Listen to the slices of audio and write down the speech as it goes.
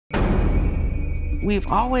We've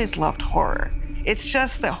always loved horror. It's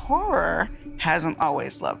just that horror hasn't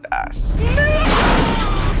always loved us.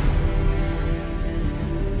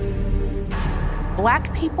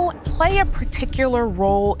 Black people play a particular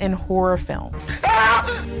role in horror films.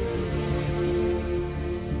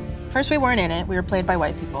 First, we weren't in it. We were played by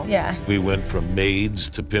white people. Yeah. We went from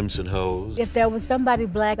maids to pimps and hoes. If there was somebody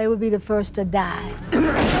black, they would be the first to die.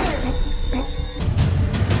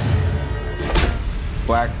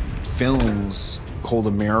 Black films hold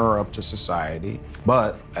a mirror up to society,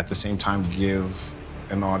 but at the same time give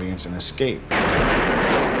an audience an escape. My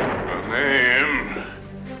name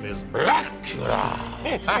is Blackwell.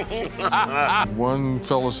 One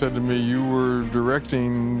fellow said to me, you were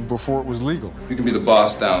directing before it was legal. You can be the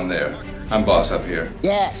boss down there. I'm boss up here.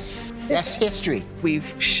 Yes, that's history.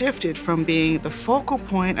 We've shifted from being the focal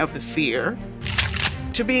point of the fear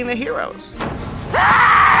to being the heroes.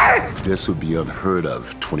 This would be unheard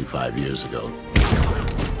of 25 years ago.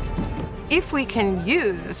 If we can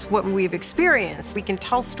use what we've experienced, we can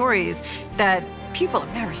tell stories that people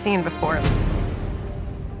have never seen before.